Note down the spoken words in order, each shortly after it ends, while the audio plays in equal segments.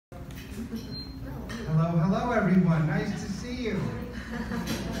Hello, hello everyone. Nice to see you.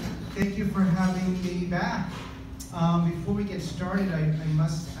 Thank you for having me back. Before we get started, I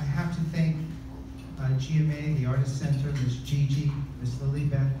have to thank GMA, the Artist Center, Ms. Gigi, Ms.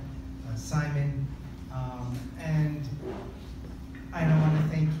 Lilybeth, Simon, and I want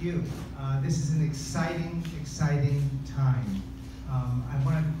to thank you. This is an exciting time. I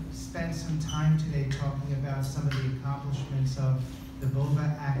want to spend some time today talking about some of the accomplishments of the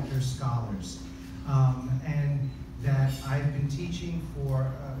Bova Actor Scholars, and that I've been teaching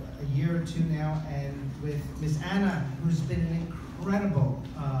for a year or two now, and with Ms. Anna, who's been an incredible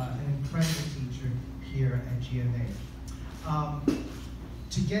teacher here at GMA.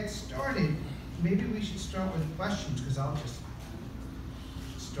 To get started, maybe we should start with questions, because I'll just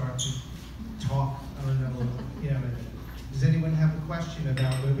start to talk. I don't know, does anyone have a question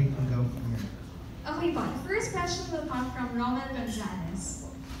about where we can go from here? Okay, the first question will come from Jeric Gonzales.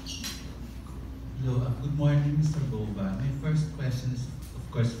 Hello, good morning, Mr. Bova. My first question is,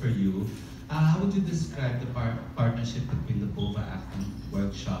 of course, for you. How would you describe the partnership between the Bova Acting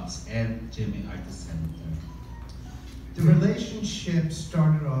Workshops and GMA Artist Center? The relationship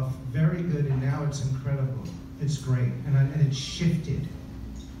started off very good, and now it's incredible. It's great, and it's shifted.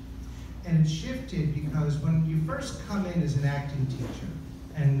 And it shifted because when you first come in as an acting teacher,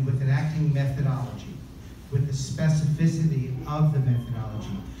 and with an acting methodology, with the specificity of the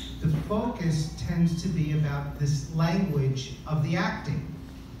methodology, the focus tends to be about this language of the acting,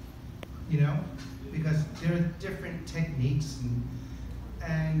 because there are different techniques,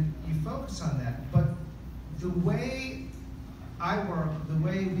 and you focus on that. But the way I work, the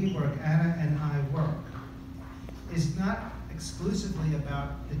way we work, Anna and I work, is not exclusively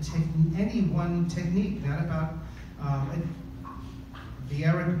about any one technique, not about the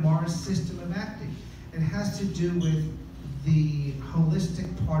Eric Morris system of acting. It has to do with the holistic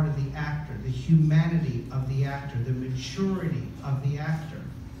part of the actor, the humanity of the actor, the maturity of the actor.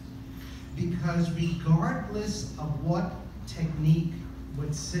 Because regardless of what technique,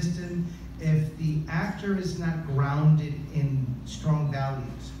 what system, if the actor is not grounded in strong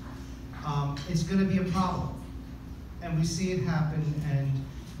values, it's going to be a problem. And we see it happen, and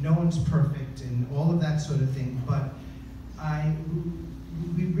no one's perfect, and all of that sort of thing. But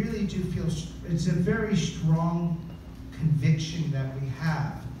we really do feel it's a very strong conviction that we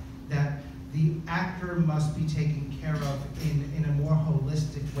have that the actor must be taken care of in a more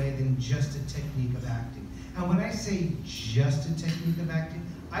holistic way than just a technique of acting. And when I say just a technique of acting,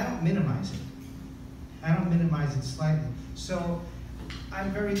 I don't minimize it. I don't minimize it slightly. So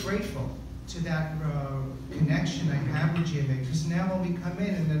I'm very grateful to that connection I have with GMA, because now when we come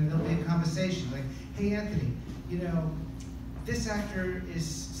in and then there'll be a conversation like, hey Anthony, this actor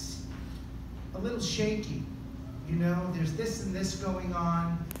is a little shaky, there's this and this going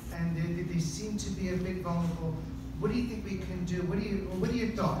on, and they seem to be a bit vulnerable. What do you think we can do? What are your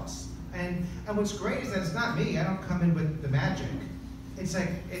thoughts? And what's great is that it's not me. I don't come in with the magic. It's like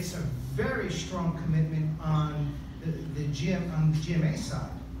it's a very strong commitment on the GMA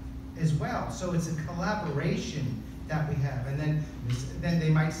side as well. So it's a collaboration that we have, and then they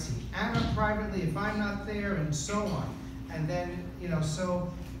might see Anna privately if I'm not there, and so on. And then so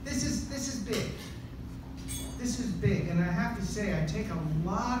this is big. This is big, and I have to say I take a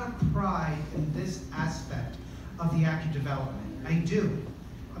lot of pride in this aspect of the actor development. I do.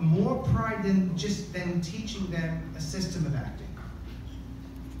 More pride than teaching them a system of acting.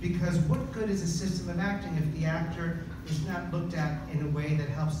 Because what good is a system of acting if the actor is not looked at in a way that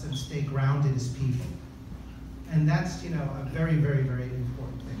helps them stay grounded as people? And that's, a very, very, very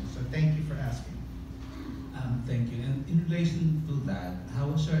important thing. So thank you for asking. Thank you. And in relation to that, how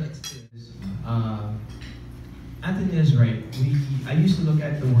was your experience? Anthony is right. I used to look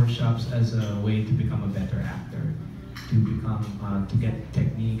at the workshops as a way to become a better actor, to get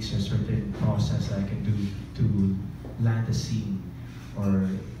techniques or certain process that I can do to land a scene or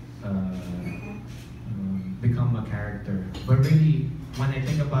become a character. But really, when I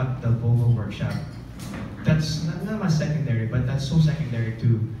think about the Bova workshop, that's not my secondary, but that's so secondary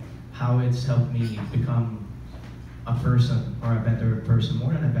to how it's helped me become a person, or a better person,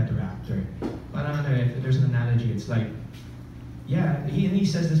 more than a better actor. But I don't know, if there's an analogy, it's like, yeah, he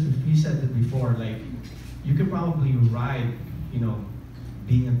said it before, like, you could probably ride,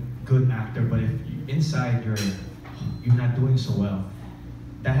 being a good actor, but if inside you're not doing so well,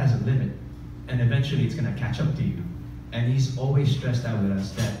 that has a limit, and eventually it's gonna catch up to you. And he's always stressed out with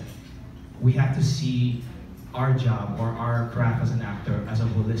us that we have to see our job or our craft as an actor as a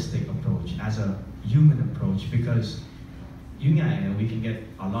holistic approach, as a human approach, because we can get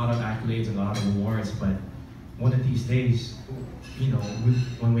a lot of accolades and a lot of awards, but one of these days, you know,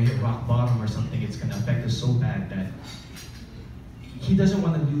 when we hit rock bottom or something, it's gonna affect us so bad that he doesn't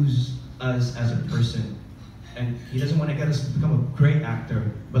want to lose us as a person, and he doesn't want to get us to become a great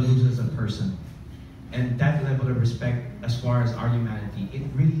actor, but lose us as a person. And that level of respect, as far as our humanity, it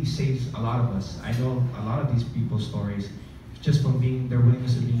really saves a lot of us. I know a lot of these people's stories, just from their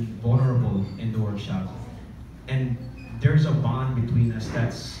willingness to be vulnerable in the workshop. And there's a bond between us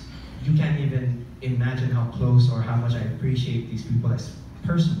that's, you can't even imagine how close or how much I appreciate these people as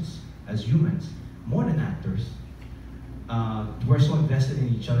persons, as humans, more than actors. We're so invested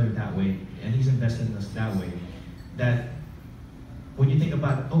in each other that way, and he's invested in us that way, that when you think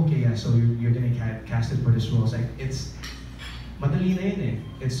about, okay, yeah, so you're gonna get casted for this role, it's like, it's madali na yun eh.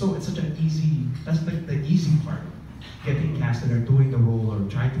 It's such an easy, that's like the easy part, getting casted or doing the role or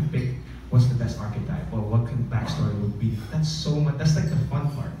trying to pick what's the best archetype or what kind of backstory would be. That's so much, that's like the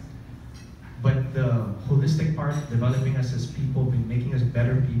fun part. But the holistic part, developing us as people, making us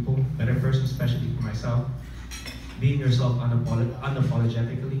better people, better persons, especially for myself, being yourself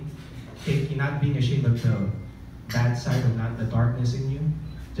unapologetically, not being ashamed of the bad side or not the darkness in you,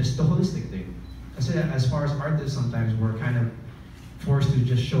 just the holistic thing. I say that as far as artists, sometimes we're kind of forced to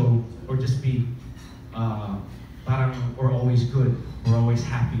just show or just be, parang we're always good, we're always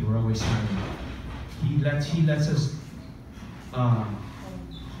happy, we're always smiling. He lets us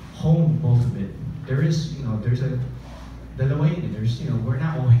hone both of it. There is, you know, there's a dalawa in it. There's, you know, we're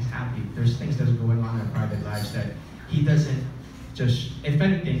not always happy. There's things that's going on in our private lives that he doesn't just, if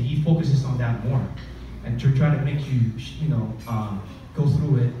anything, he focuses on that more. And to try to make you, you know, go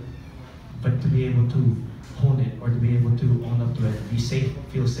through it, but to be able to hone it or to be able to own up to it, be safe,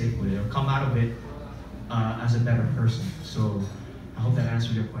 feel safe with it, or come out of it as a better person. So I hope that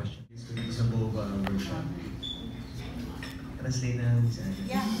answered your question. It's a Bova Workshop. Translate na sa akin.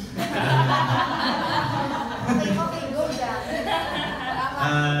 Yeah. Okay, go down.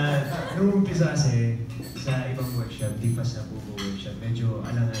 Nung umpisa kasi, sa ibang workshop, di pa sa Bova Workshop, medyo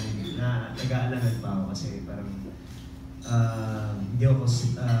alanganin na, nag-aalangan pa ako kasi parang hindi ako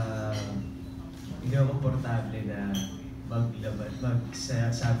komportable na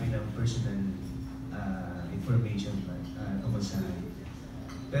magsabi ng personal information tungkol sa akin.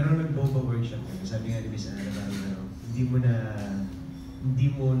 Pero nag-Bova Workshop kami, sabi nga ni Miss Arra, hindi mo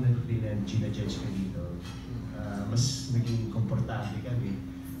na ginajudge ka dito. Mas naging komportable kami.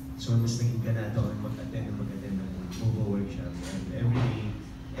 So mas naging ganado kami mag-attend ng Bova Workshop. And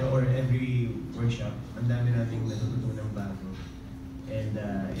every workshop, ang dami nating natututunan bago. And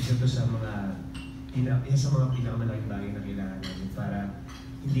isa to sa mga pinakamalaking bagay na kailangan namin para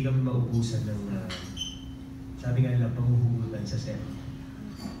hindi kami maubusan ng sabi nga nila, panghuhugutan sa set.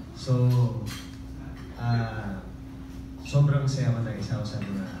 So, sobrang saya ko na isa ako sa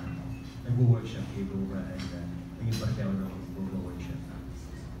mga nag-workshop kay Bova and naging parte ako ng Bova Workshop.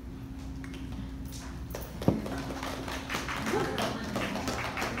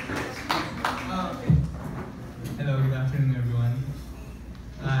 Hello, good afternoon everyone.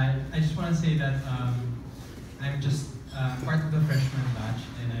 I just want to say that I'm just part of the freshman batch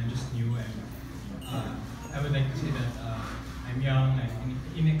and I'm just new, and I would like to say that I'm young, I'm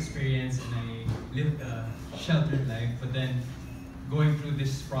inexperienced, and I lived a sheltered life. But then, going through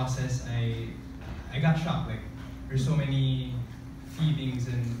this process, I got shocked. Like, there's so many feelings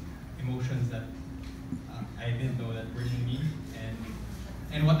and emotions that I didn't know that were in me.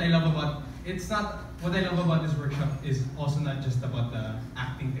 And what I love about this workshop is also not just about the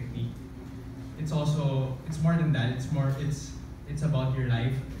acting technique. It's more than that. It's about your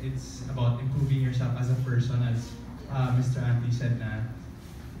life. It's about improving yourself as a person, as Mr. Anthony said,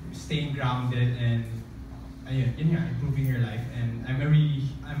 staying grounded and improving your life. And I'm a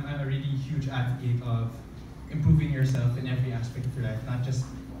really huge advocate of improving yourself in every aspect of your life, not just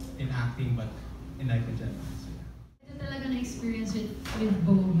in acting, but in life in general. Ito talaga na-experience with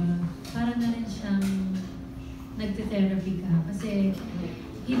Bova. Para na rin siyang nagte-therapy ka. Kasi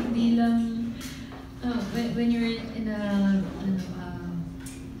hindi lang, when you're in a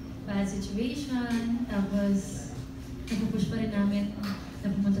bad situation, tapos napupush pa rin namin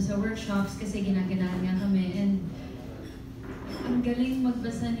na pumunta sa workshops kasi ginaganahan nga kami. And ang galing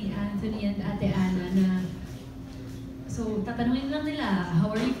magbasa ni Anthony and Ate Ana na, so tatanungin lang nila,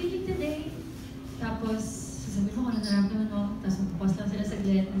 how are you feeling today? Tapos sasabihin mo kung ano naramdaman mo, tapos magpapos lang sila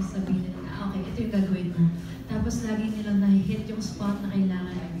saglit, and sabihin nila na okay, ito yung gagawin mo. Tapos lagi nilang nahihit yung spot na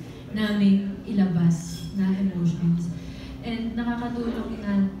kailangan namin ilabas na emotions. And nakakatulong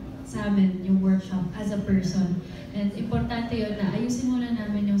na sa amin yung workshop as a person. And importante yun na ayusin muna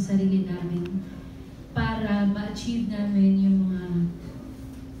namin yung sarili namin para ma-achieve namin yung mga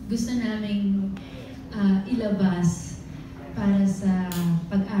gusto naming ilabas para sa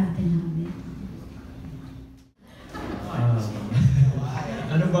pag-arte namin?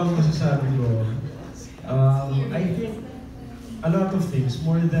 Ano bang masasabi ko? I think a lot of things,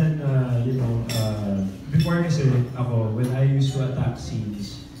 more than, before kasi ako, when I used to attack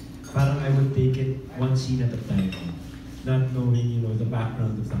scenes, parang I would take it one scene at a time, not knowing, the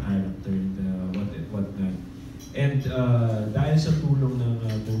background of the character and whatnot. And dahil sa tulong ng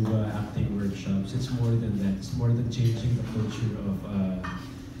Bova Acting Workshops, it's more than that. It's more than changing the culture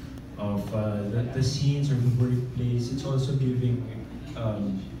of the scenes or the workplace. It's also giving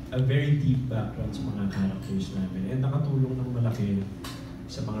a very deep background sa mga characters namin. And nakatulong ng malaki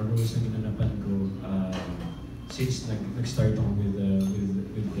sa mga roles na ginanapan ko since nag-start ako with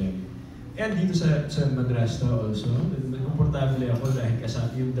them. And dito sa Madrasta also, komportable ako dahil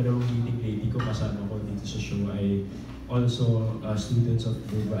kasama yung dalawang leading lady ko kasama ko dito sa show ay also students of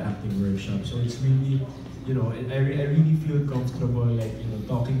Bova Acting Workshop. So it's really, I really feel comfortable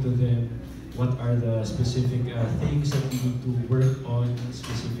talking to them. What are the specific things that we need to work on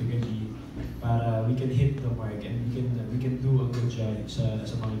specifically para we can hit the mark and we can do a good job sa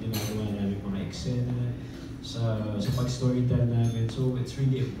mga ginagawa namin, mga eksena, sa pag-storytell namin. So it's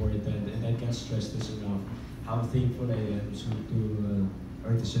really important and I can't stress this enough how thankful I am to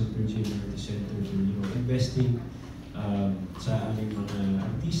Artist Center, GMA Artist Center for investing sa aming mga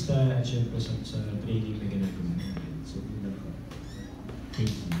artista at syempre sa training na ginagawa namin. So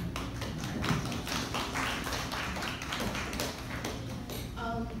thank you.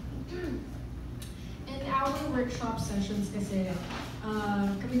 In our workshop sessions kasi,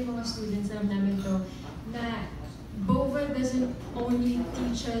 kami mga students, alam namin to, na Bova doesn't only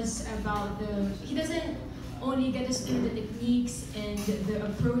teach us about he doesn't only get us through the techniques and the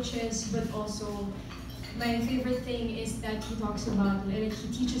approaches, but also, my favorite thing is that he talks about, he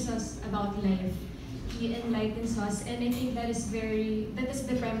teaches us about life. He enlightens us, and I think that is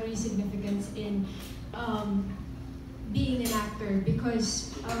the primary significance in being an actor,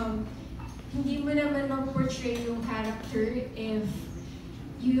 because hindi mo naman ma-portray yung character if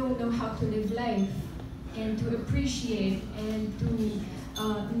you don't know how to live life and to appreciate and to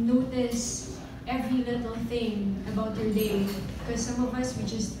notice every little thing about your day. Because some of us, we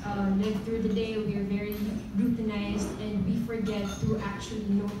just live through the day, we are very routinized, and we forget to actually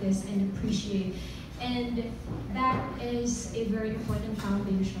notice and appreciate. And that is a very important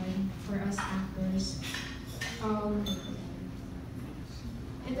foundation for us actors.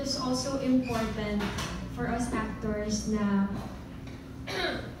 It is also important for us actors na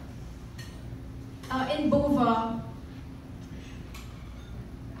in Bova,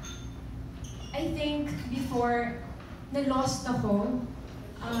 I think before na-lost ako,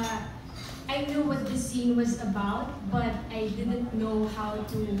 I knew what the scene was about, but I didn't know how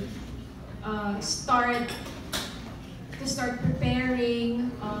to start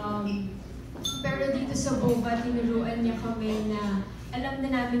preparing. Pero dito sa Bova, tinuruan niya kami na alam na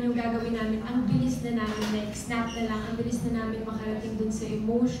namin yung gagawin namin, ang bilis na namin, like snap na lang, ang bilis na namin makarating dun sa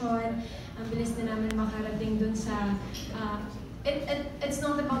emotion, ang bilis na namin makarating dun sa, it's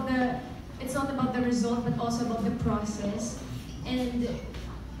not about the result, but also about the process. And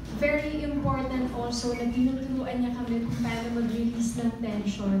very important also na tinuturuan niya kami kung paano mag-release ng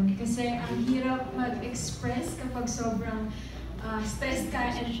tension. Kasi ang hirap mag-express kapag sobrang stressed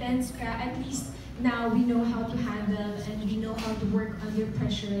ka and tense ka. At least now we know how to handle and we know how to work under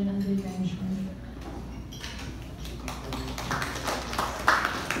pressure and under tension.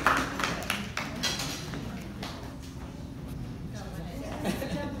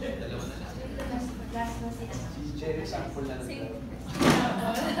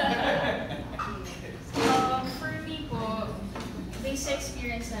 For me po, based sa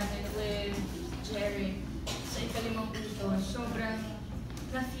experience namin with Jeric sa ikalimang punto, sobrang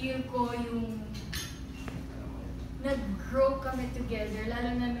na-feel ko yung nag-grow kami together, lalo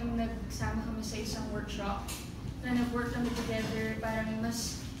na nung nagsama kami sa isang workshop, na nag-work kami together, parang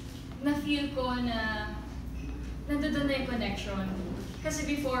mas na-feel ko na nandoon na yung connection. Kasi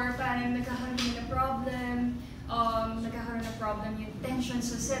before, parang nagkakaroon ng problem, yung tension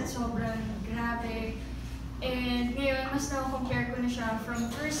sa set, sobrang grabe. And ngayon, mas na-compare ko na siya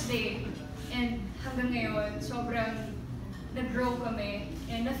from first day and hanggang ngayon, sobrang nag-grow kami.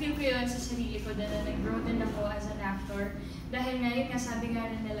 And na-feel ko yun sa sarili ko na nag-grow din ako as an actor. Dahil ngayon, sabi nga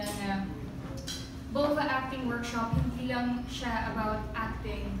rin nila na Bova Acting Workshop, hindi lang siya about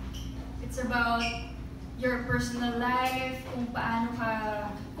acting. It's about your personal life, kung paano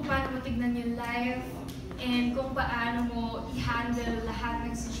mo tignan yung life, and kung paano mo i-handle lahat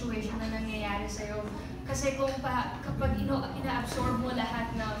ng situation na nangyayari sa'yo. Kasi kapag ina-absorb mo lahat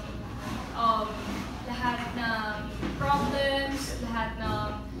lahat ng problems, lahat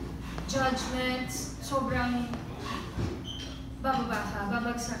ng judgments, sobrang bababa ka,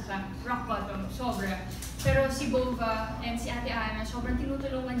 babagsak ka, rock bottom, sobra. Pero si Bova and si Ate Ana, sobrang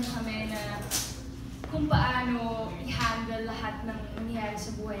tinutulungan niya kami na kung paano i-handle lahat ng nangyayari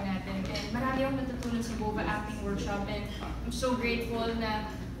sa buhay natin. And marami akong natutunan sa Bova Acting Workshop and I'm so grateful na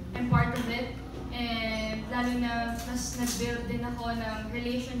I'm part of it. And lalo na mas nag-build din ako ng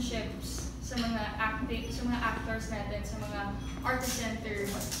relationships sa mga actors natin, sa mga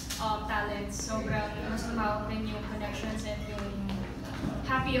artist-centered talents. Sobrang mas lumawak din yung connections and yung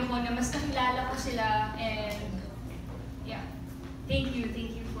happy ako na mas nakilala ko sila. And yeah, thank you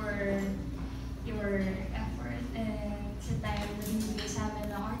for your effort and sa time na binibigay sa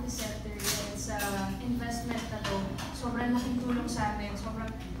amin ng artist-centered and sa investment na to. Sobrang laking tulong sa amin.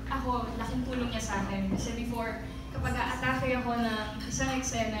 Laking tulong niya sa akin. Kasi before, kapag atake ako ng isang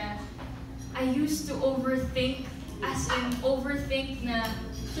eksena, I used to overthink, as in overthink na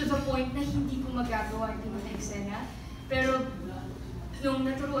to the point na hindi ko magagawa yung mga eksena. Pero nung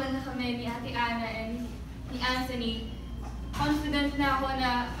naturuan na kami ni Ate Ana and ni Anthony, confident na ako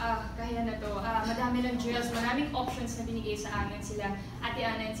na kaya na to. Madami ng drills, maraming options na binigay sa amin sila, Ate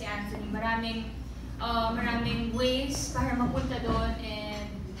Ana and si Anthony. Maraming ways para mapunta doon and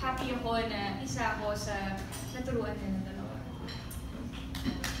happy ako na isa ako sa naturuan na ng dalawa.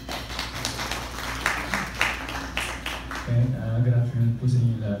 Okay, good afternoon po sa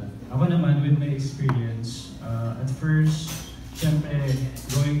inyo lahat. Ako naman, with my experience, at first, syempre,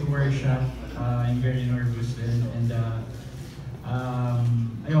 going to workshop, I'm very nervous din, and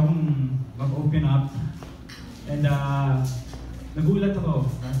ayokong mag-open up, and nagulat ako,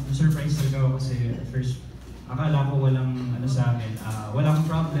 na-surprise talaga ako kasi at first, akala ko walang ano sa akin, wala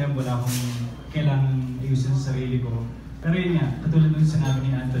akong problem, wala akong kailangang ayusin sa sarili ko. Pero yun nga, katulad ng sinabi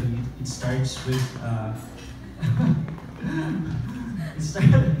ni Anthony, it starts with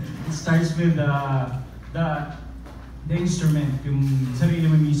it starts with the instrument, yung sarili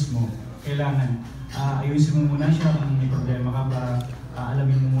mo mismo. Kailangan ayusin mo muna siya kung may problema ka ba,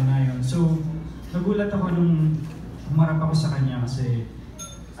 alamin mo muna yun. So, nagulat ako nung humarap ako sa kanya kasi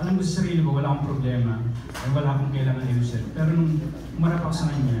alam ko sa sarili ko, wala akong problema ay wala akong kailangan ayusin. Pero nung humarap ako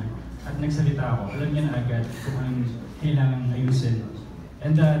sa kanya at nagsalita ako, alam niya na agad kung anong kailangan ayusin.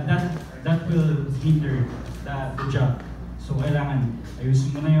 And that will hinder the job. So kailangan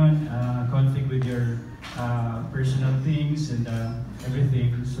ayusin mo na yun, conflict with your personal things and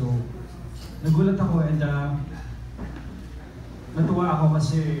everything. So nagulat ako and natuwa ako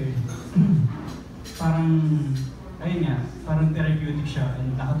kasi parang, ayun nga, parang therapeutic siya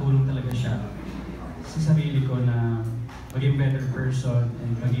and nakatulong talaga siya sa sarili ko na maging better person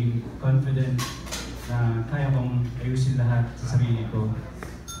and maging confident na kaya kong ayusin lahat sa sarili ko.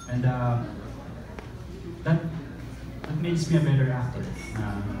 And that makes me a better actor.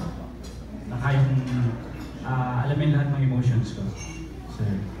 Na kaya kong alamin lahat ng emotions ko. So,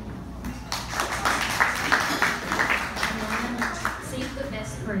 Save the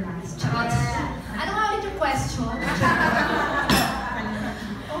best for last. Ano nga ulit yung question?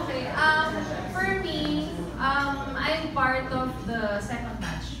 Okay, for me, I'm part of the second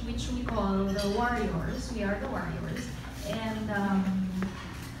batch, which we call the Warriors. We are the Warriors. And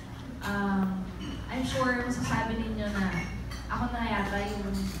I'm sure masasabi ninyo na ako na yata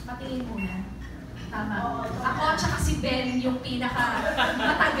yung patingin muna. Tama. Ako at saka si Ben yung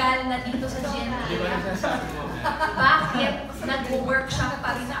pinaka-matagal na dito sa GMA. Bakit nag-workshop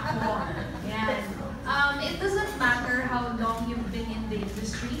pa rin ako? Yan. It doesn't matter how long you've been in the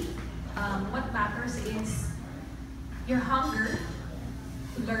industry. What matters is your hunger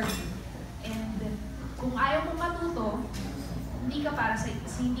to learn. And kung ayaw mong matuto, hindi ka para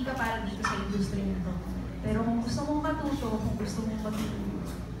dito sa industry nito. Pero kung gusto mong matuto, kung gusto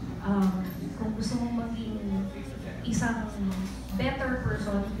mong maging isang better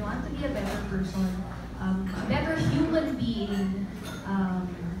person, you want to be a better person, a better human being,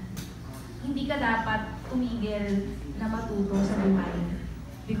 hindi ka dapat tumigil na matuto sa buhay.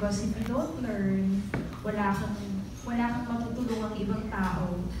 Because if you don't learn, wala kang matutulungang ibang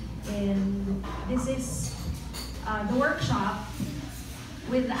tao. And this is the workshop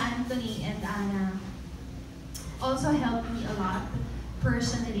with Anthony and Anna also helped me a lot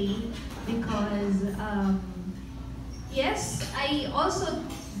personally because yes, I also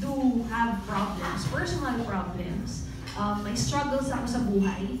do have problems, personal problems. May struggles ako sa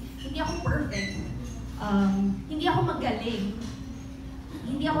buhay. Hindi ako perfect. Hindi ako magaling.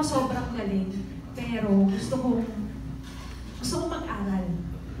 Hindi ako sobrang galing. Pero gusto kong mag-aral.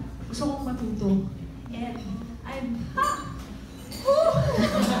 Gusto kong matuto. And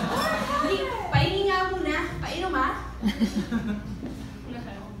pahingi nga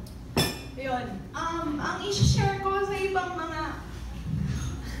Yun. Ang i-share ko sa ibang mga...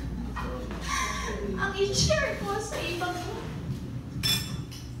 Ang i-share ko sa ibang...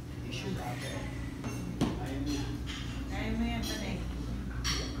 Kaya mo yan,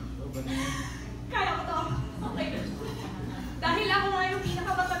 Vaness. Kaya ko to. Okay. Dahil ako nga yung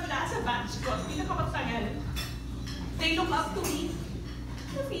pinakamatanda sa batch ko, pinakamatagal. They look up to me.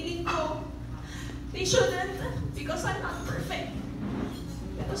 The feeling ko, they shouldn't because I'm not perfect.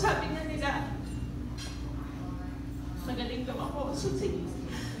 Pero sabi nga nila, magaling daw ako. So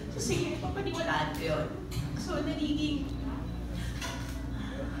sige, papaniwalaan ko yun. So nagiging,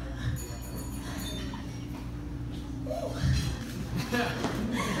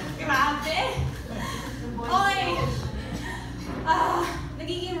 grabe! Okay!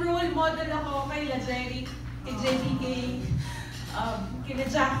 Nagiging role model ako kay Jeric, kay JPK, kay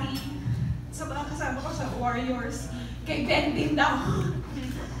Jackie, sa mga kasama ko sa Warriors, kay Ben din daw.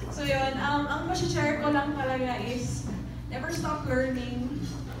 So yun, ang masashare ko lang talaga is never stop learning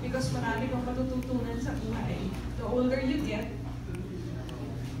because marami kang matututunan sa buhay. The older you get,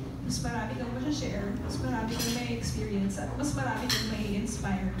 mas marami kang masashare, mas marami kang may experience, at mas marami kang may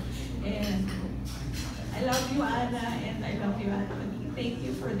inspire. And I love you, Anna, and I love you, Anthony. Thank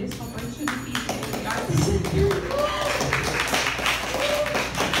you for this opportunity to be the artist center.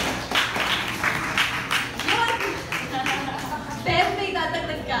 Ben, may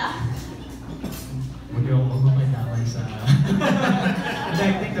dadagdag ka? Huwag yung magpapagdamay sa...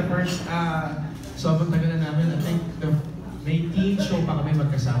 I think the first, sobrang tagal na namin. I think may teen show pa kami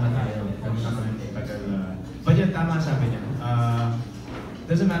magkasama tayo. Ganun na kami tagal. But yun, tama sabi niya.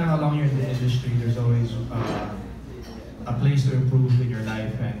 Doesn't matter how long you're in the industry, there's always a place to improve in your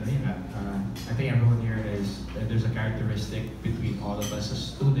life. And I think everyone here there's a characteristic between all of us as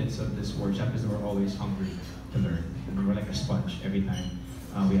students of this workshop is that we're always hungry to learn. And we're like a sponge every time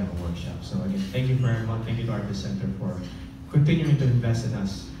we have a workshop. So again, thank you for everyone. Thank you to Artist Center for continuing to invest in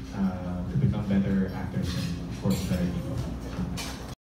us to become better actors and of course better people.